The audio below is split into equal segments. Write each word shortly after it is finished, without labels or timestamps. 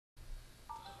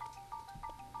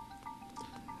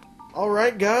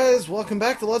Alright guys, welcome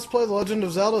back to Let's Play The Legend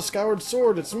of Zelda Skyward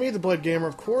Sword. It's me, TheBladeGamer,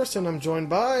 of course, and I'm joined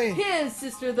by... his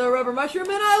sister, TheRubberMushroom, and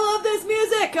I love this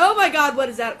music! Oh my god, what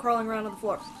is that crawling around on the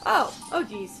floor? Oh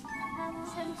jeez.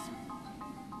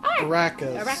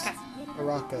 Maracas.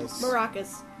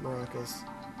 Maracas.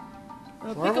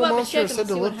 The larval monster is said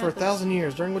to live for 1,000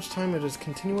 years, during which time it is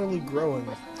continually growing.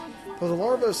 Though the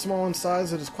larva is small in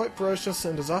size, it is quite ferocious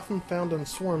and is often found in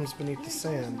swarms beneath the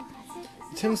sand.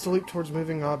 It tends to leap towards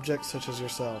moving objects such as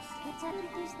yourself.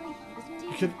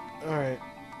 You could... Alright.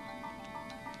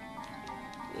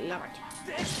 Love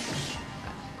it.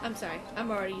 I'm sorry,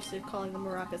 I'm already used to calling the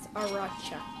maracas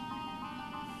Aracha.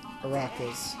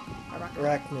 Aracas. Araca.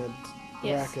 Arachnid.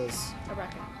 Yes. Aracas.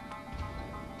 Araca.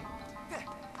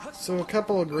 So a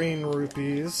couple of green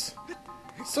rupees.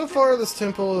 So far this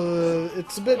temple,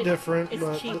 it's a bit different, it's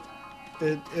but cheap.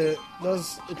 it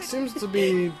seems to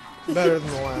be better than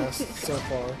the last so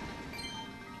far.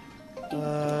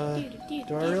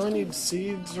 Do I really need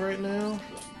seeds right now?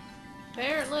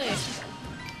 Apparently.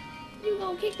 You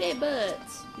gonna kick their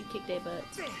butts. You kick their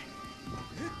butts.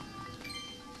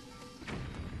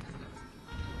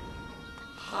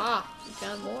 Ah, you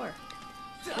found more.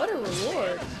 What a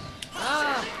reward.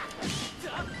 Ah!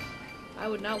 I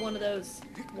would not want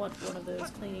one of those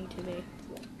clinging to me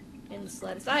in the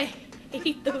slightest. I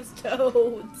hate those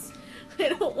toads. I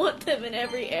don't want them in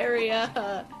every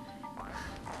area.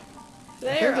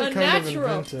 They're unnatural.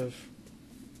 Kind of inventive.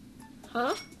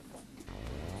 Huh?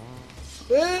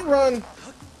 Run!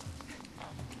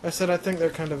 I said I think they're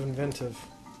kind of inventive.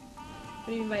 What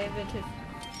do you mean by inventive?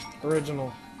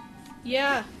 Original.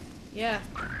 Yeah.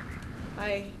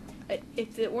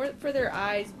 If it weren't for their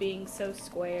eyes being so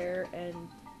square, and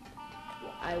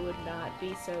I would not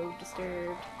be so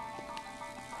disturbed.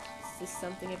 It's just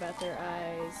something about their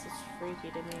eyes. It's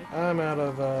freaky to me. I'm out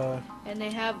of, And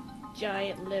they have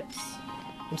giant lips.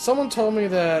 And someone told me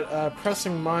that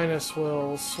pressing minus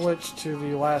will switch to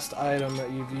the last item that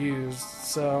you've used,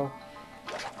 so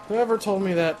whoever told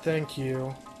me that, thank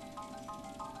you.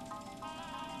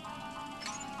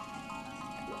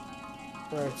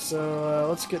 Alright, so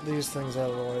let's get these things out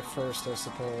of the way first, I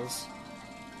suppose.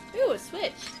 Ooh, a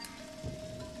switch.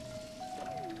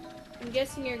 I'm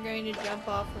guessing you're going to jump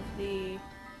off of the...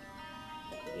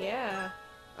 Yeah.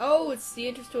 Oh, it's the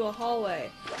entrance to a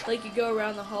hallway. Like you go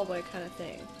around the hallway kind of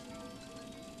thing.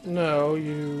 No,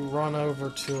 you run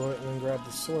over to it and then grab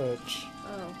the switch.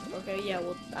 Oh, okay, yeah,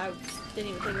 well, I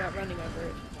didn't even think about running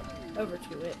over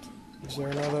to it. Is there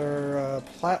another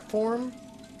platform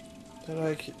that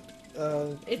I could...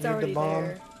 it's need already to bomb?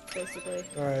 there, basically.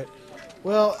 Alright.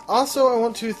 Well, also I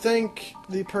want to thank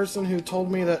the person who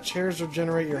told me that chairs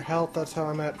regenerate your health. That's how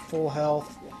I'm at full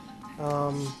health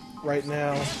right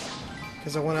now.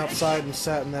 Because I went outside and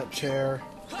sat in that chair.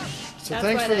 So That's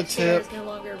thanks why for the that chair tip. is no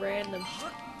longer random.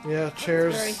 Yeah,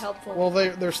 chairs. Very helpful. Well,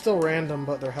 they're still random,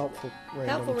 but they're helpful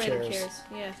Helpful chairs. random chairs,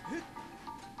 yeah.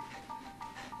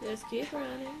 Just keep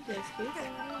running, just keep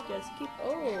running, just keep...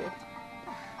 Oh!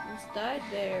 Almost died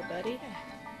there, buddy.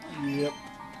 Yep.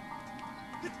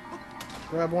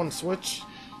 Grab one switch.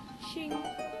 Shing.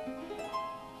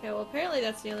 Okay, well apparently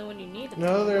that's the only one you need.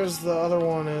 No, there's the other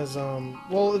one is,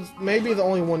 well, it's maybe the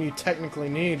only one you technically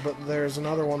need, but there's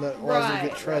another one that allows you to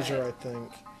get treasure, I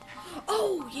think.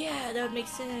 Oh, yeah, that would make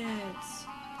sense.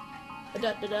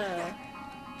 Da-da-da.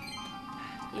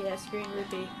 Yes, green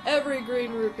rupee. Every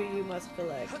green rupee you must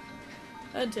collect.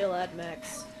 Until at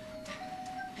max.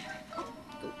 Ooh,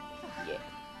 yeah.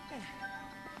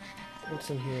 What's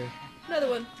in here? Another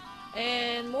one.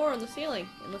 And more on the ceiling.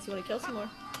 Unless you want to kill some more.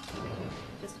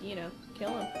 Just, you know, kill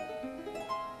them.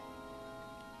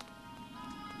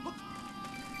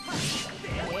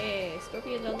 Yeah,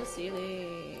 scorpions on the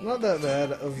ceiling. Not that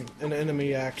bad of an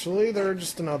enemy, actually. They're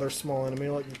just another small enemy,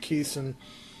 like the Keese and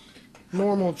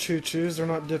normal choo-choos. They're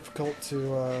not difficult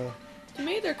to, To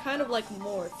me, they're kind of like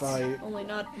morphs. fight. Only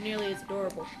not nearly as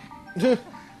adorable.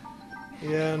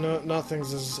 Yeah, no,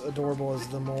 nothing's as adorable as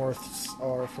the Morths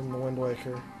are from the Wind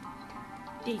Waker.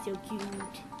 They're so cute.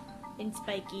 And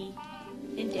spiky.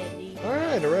 And deadly.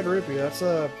 Alright, a red rupee. That's,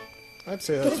 I'd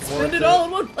say that's Don't worth spend it. it all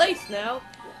in one place now.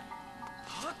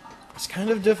 It's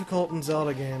kind of difficult in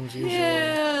Zelda games, usually.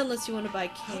 Yeah, unless you want to buy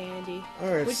candy.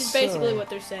 Alright, Which is basically what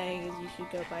they're saying, is you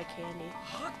should go buy candy.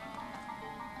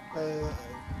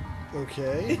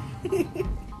 Okay.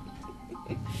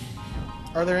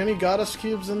 Are there any goddess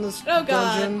cubes in this Oh,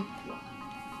 God. dungeon?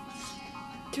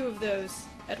 2 of those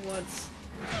at once.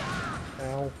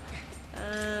 Ow.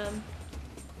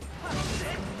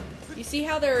 You see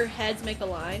how their heads make a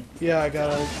line? Yeah,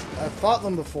 I've fought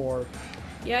them before.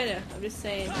 Yeah, I know. I'm just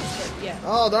saying. But yeah.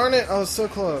 Oh, darn it. I was so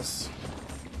close.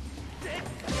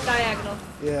 diagonal.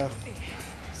 Yeah.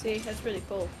 See, that's really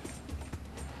cool.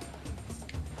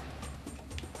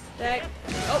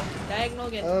 Diagonal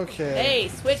again. Okay. Hey,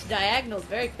 switch diagonals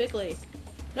very quickly.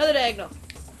 Another diagonal.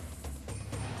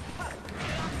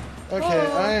 Okay,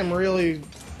 I am really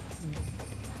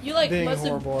You like being must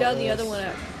have horrible done at the other this.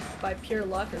 one by pure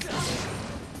luck or something.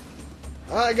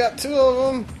 I got 2 of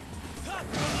them.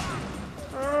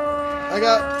 I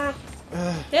got...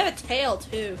 They have a tail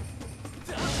too.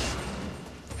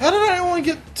 How did I only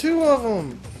get 2 of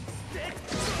them?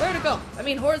 Vertical. I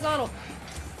mean horizontal.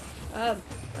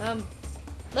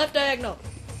 Left diagonal.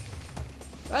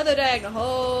 Other diagonal.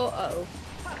 Oh, uh-oh.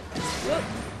 Whoop.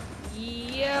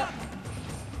 Yeah.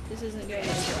 This isn't going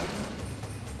anywhere.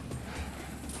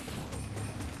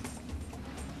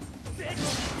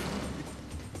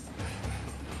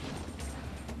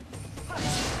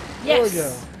 There we Yes.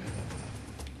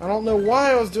 go. I don't know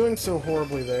why I was doing so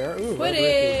horribly there. Ooh, Quit Ricky.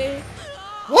 it.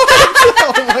 What?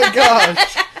 Oh my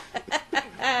gosh.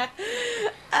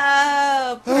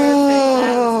 Oh,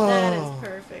 perfect. That is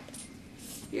perfect.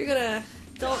 You're gonna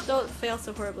don't fail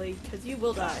so horribly because you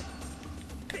will die.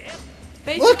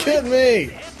 Look at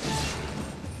me.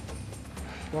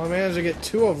 Well, I managed to get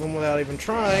 2 of them without even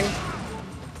trying.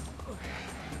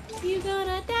 You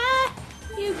gonna die.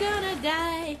 You gonna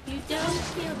die. You don't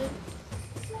kill it.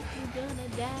 You gonna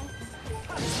die.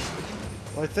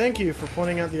 Well, thank you for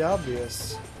pointing out the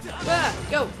obvious. Ah,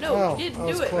 go. No, Oh, you didn't I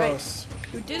was do it close.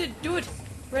 right. You didn't do it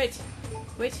right.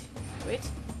 Wait.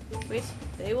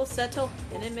 They will settle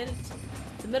in a minute.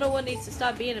 The middle one needs to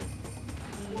stop being a...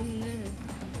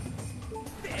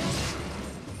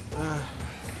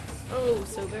 Oh,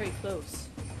 so very close.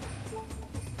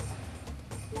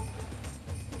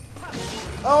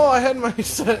 Oh, I had my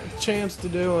chance to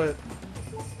do it.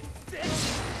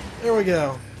 There we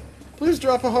go. Please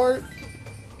drop a heart.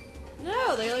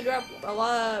 No, they only drop a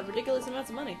lot of ridiculous amounts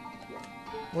of money.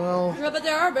 Well, But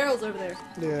there are barrels over there.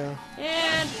 yeah.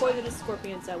 And poisonous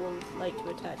scorpions that will like to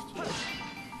attach to you.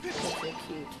 Because they're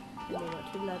cute. And they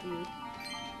want to love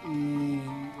you.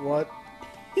 What?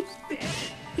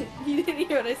 You didn't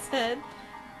hear what I said?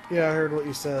 Yeah, I heard what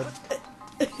you said.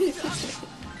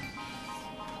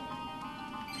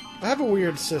 I have a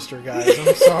weird sister, guys.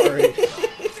 I'm sorry.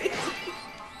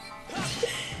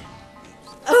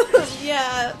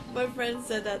 Yeah, my friend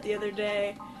said that the other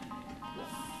day.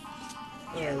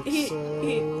 Alright,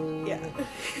 Yeah.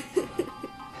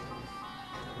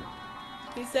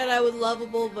 He said I was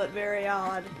lovable but very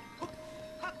odd.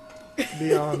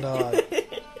 Beyond odd.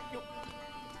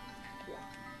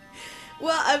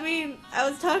 Well, I mean, I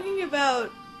was talking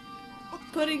about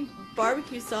putting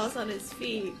barbecue sauce on his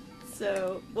feet,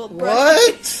 so... Well,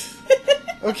 What?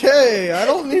 Okay, I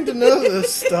don't need to know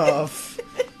this stuff.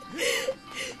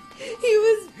 He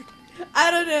was... I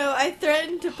don't know, I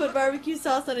threatened to put barbecue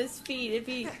sauce on his feet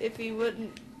if he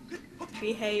wouldn't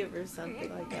behave or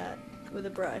something like that. With a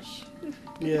brush.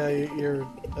 Yeah, you're...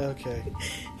 okay.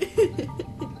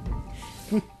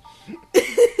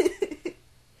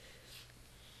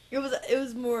 It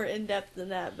was more in-depth than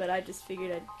that, but I just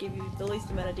figured I'd give you the least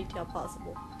amount of detail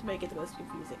possible to make it the most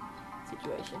confusing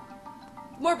situation.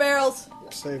 More barrels!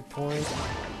 Save point.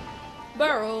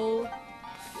 Barrel!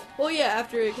 Well, yeah,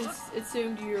 after it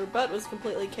assumed your butt was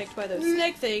completely kicked by those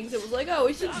snake things, it was like, oh,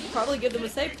 we should probably give them a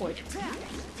save point.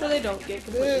 So they don't get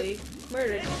completely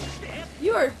murdered.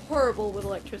 You are horrible with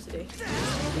electricity.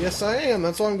 Yes, I am.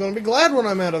 That's why I'm going to be glad when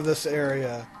I'm out of this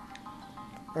area.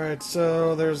 Alright,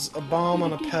 so there's a bomb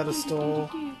on a pedestal,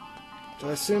 which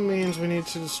I assume means we need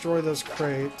to destroy those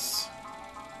crates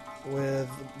with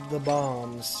the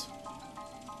bombs.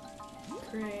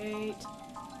 Great.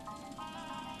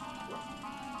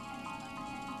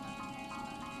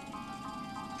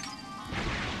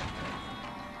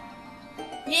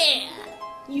 Yeah!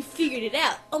 You figured it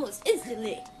out almost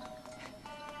instantly.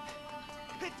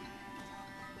 It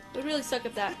would really suck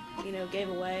if that, gave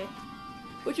away.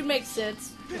 Which would make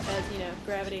sense, because,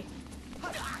 gravity.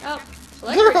 Oh,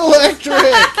 They're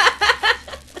electric!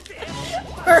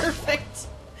 Perfect!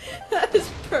 That is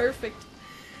perfect.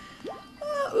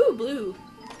 Ooh, blue.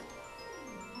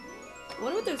 I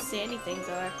wonder what those sandy things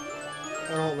are.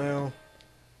 I don't know.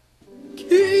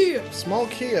 Key! Small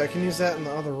key, I can use that in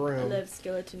the other I room. love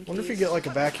skeleton keys. Wonder if you get like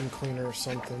a vacuum cleaner or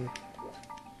something.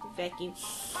 Vacuum.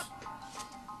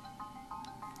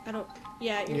 I don't...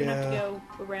 Yeah, you're gonna have to go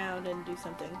around and do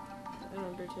something in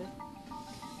order to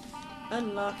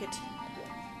unlock it.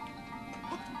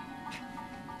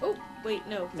 Oh, wait,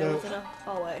 no. That was in a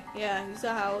hallway. Yeah, you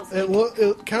saw how it was like...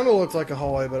 It kind of looked like a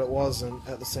hallway, but it wasn't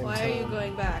at the same time. Why are you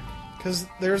going back? Because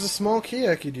there's a small key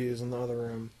I could use in the other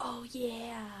room. Oh,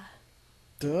 yeah.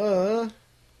 Duh.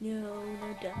 No,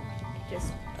 duh.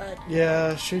 Just,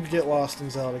 Yeah, she'd get lost in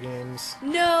Zelda games.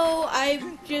 No,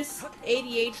 I'm just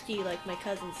ADHD, like my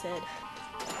cousin said.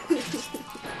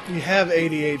 You have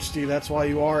ADHD, that's why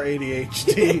you are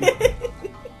ADHD.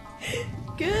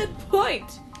 Good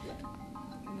point.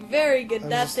 Very good.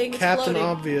 That thing is Captain floating.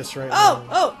 Obvious right now.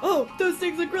 Oh! Those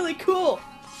things look really cool.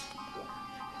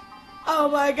 Oh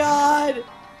my god.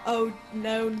 Oh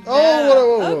no.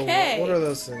 Oh, whoa. Okay. What are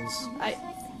those things?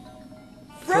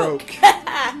 Broke.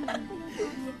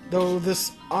 Though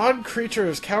this odd creature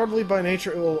is cowardly by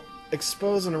nature, it will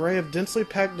expose an array of densely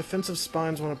packed defensive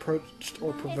spines when approached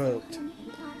or provoked.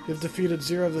 You have defeated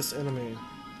 0 of this enemy.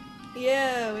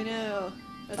 Yeah, we know.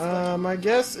 That's my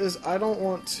guess is I don't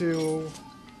want to...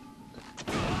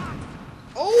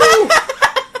 Oh!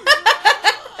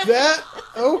 That...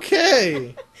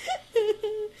 Okay.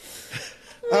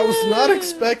 I was not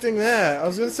expecting that. I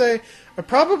was going to say, I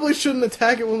probably shouldn't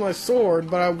attack it with my sword,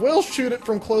 but I will shoot it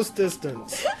from close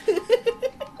distance.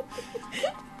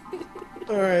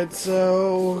 Alright,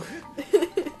 so...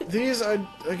 These, I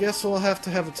guess we'll have to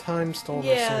have a time stone or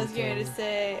something. Yeah, I was going to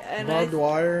say. And barbed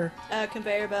wire.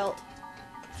 Conveyor belt.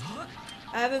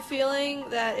 I have a feeling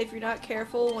that if you're not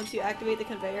careful, once you activate the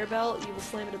conveyor belt, you will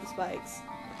slam into the spikes.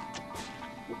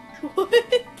 What?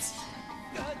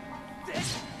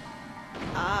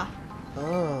 Ah.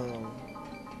 Oh.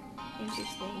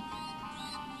 Interesting.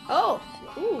 Oh!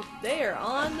 Ooh, they are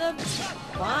on the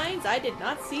vines. I did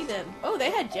not see them. Oh,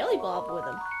 they had Jelly Bob with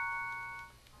them.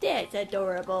 That's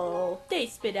adorable. They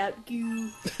spit out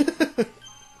goo.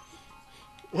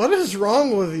 What is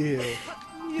wrong with you?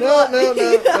 No.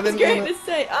 I was going to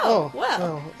say, well.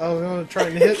 No. I was going to try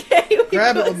and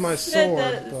grab it with my sword.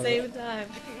 That at the same time.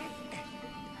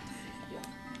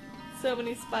 So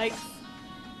many spikes.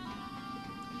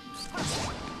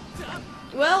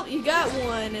 Well, you got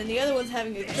one, and the other one's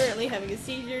currently having a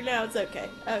seizure. Now it's okay.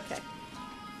 Okay.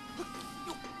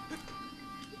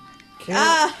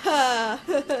 Can't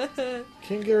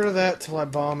get rid of that till I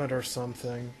bomb it or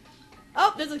something.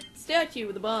 Oh, there's a statue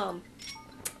with a bomb.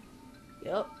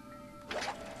 Yep.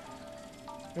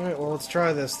 Alright, well, let's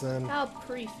try this then. How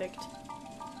prefect.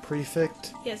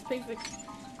 Prefect? Yes, prefect.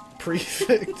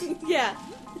 Prefect? Yeah.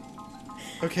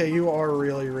 Okay, you are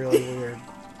really, really weird.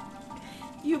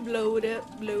 You blow it up.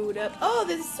 Oh,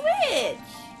 there's a switch!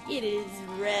 It is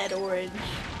red, orange,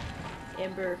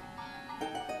 ember.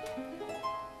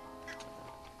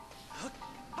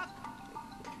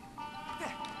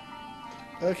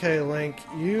 Okay, Link,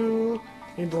 you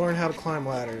need to learn how to climb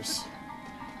ladders.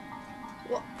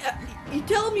 Well, you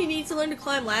tell him he needs to learn to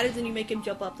climb ladders and you make him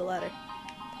jump up the ladder.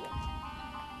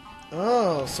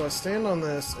 Oh, so I stand on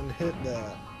this and hit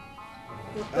that.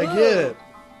 Whoa. I get it.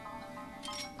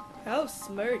 How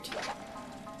smart.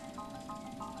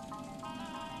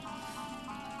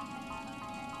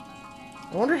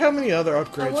 I wonder how many other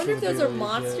upgrades. I wonder if those are you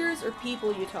monsters or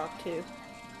people you talk to.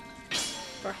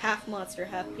 Or half monster,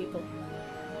 half people.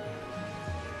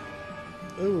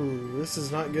 Ooh, this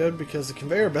is not good because the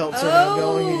conveyor belts are now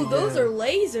going again. Oh, those are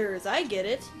lasers. I get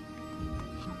it.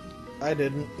 I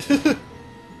didn't.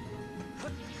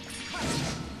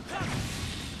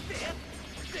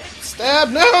 Stab!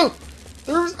 No!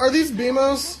 Are these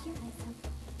BMOs?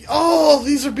 Oh,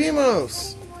 these are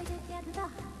BMOs!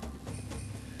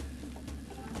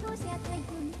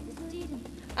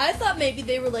 I thought maybe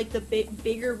they were like the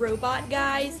bigger robot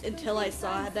guys until I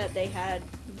saw that they had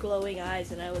glowing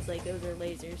eyes, and I was like, those are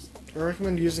lasers. I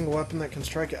recommend using a weapon that can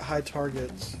strike at high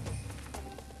targets.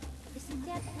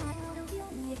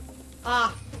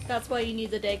 Ah, that's why you need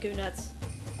the Deku nuts.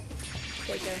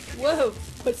 Okay. Whoa!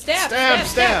 But stab!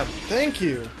 Stab! Thank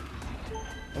you!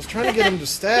 I was trying to get him to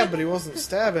stab, but he wasn't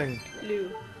stabbing.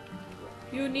 Blue.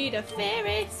 You need a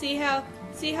fairy. See how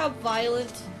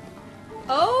violent.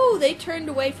 Oh, they turned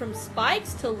away from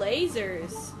spikes to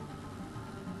lasers.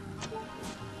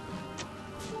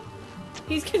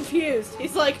 He's confused.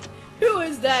 He's like, who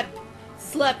is that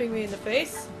slapping me in the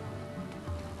face?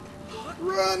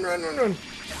 Run, run, run, run!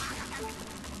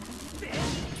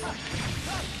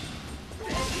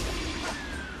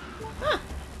 Huh.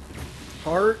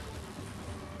 Heart.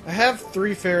 I have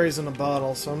 3 fairies in a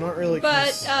bottle, so I'm not really.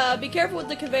 But be careful with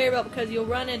the conveyor belt because you'll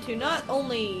run into. Not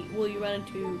only will you run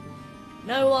into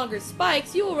no longer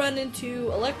spikes, you will run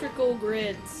into electrical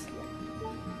grids.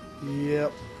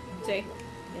 Yep. See?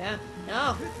 Yeah.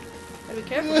 No. Gotta be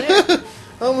careful there.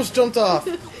 I almost jumped off.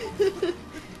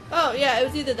 Oh yeah, it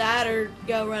was either that or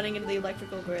go running into the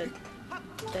electrical grid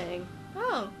thing.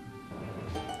 Oh.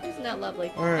 Isn't that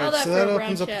lovely? Alright, so that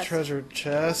opens up the treasure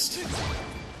chest.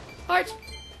 Heart!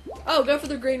 Oh, go for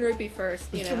the green rupee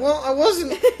first, you know. Well, I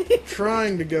wasn't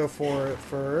trying to go for it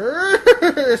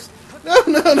first.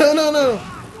 No.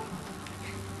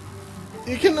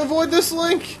 You can avoid this,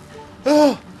 Link.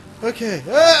 Oh, okay.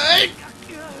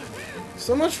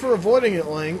 So much for avoiding it,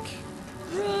 Link.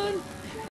 Run!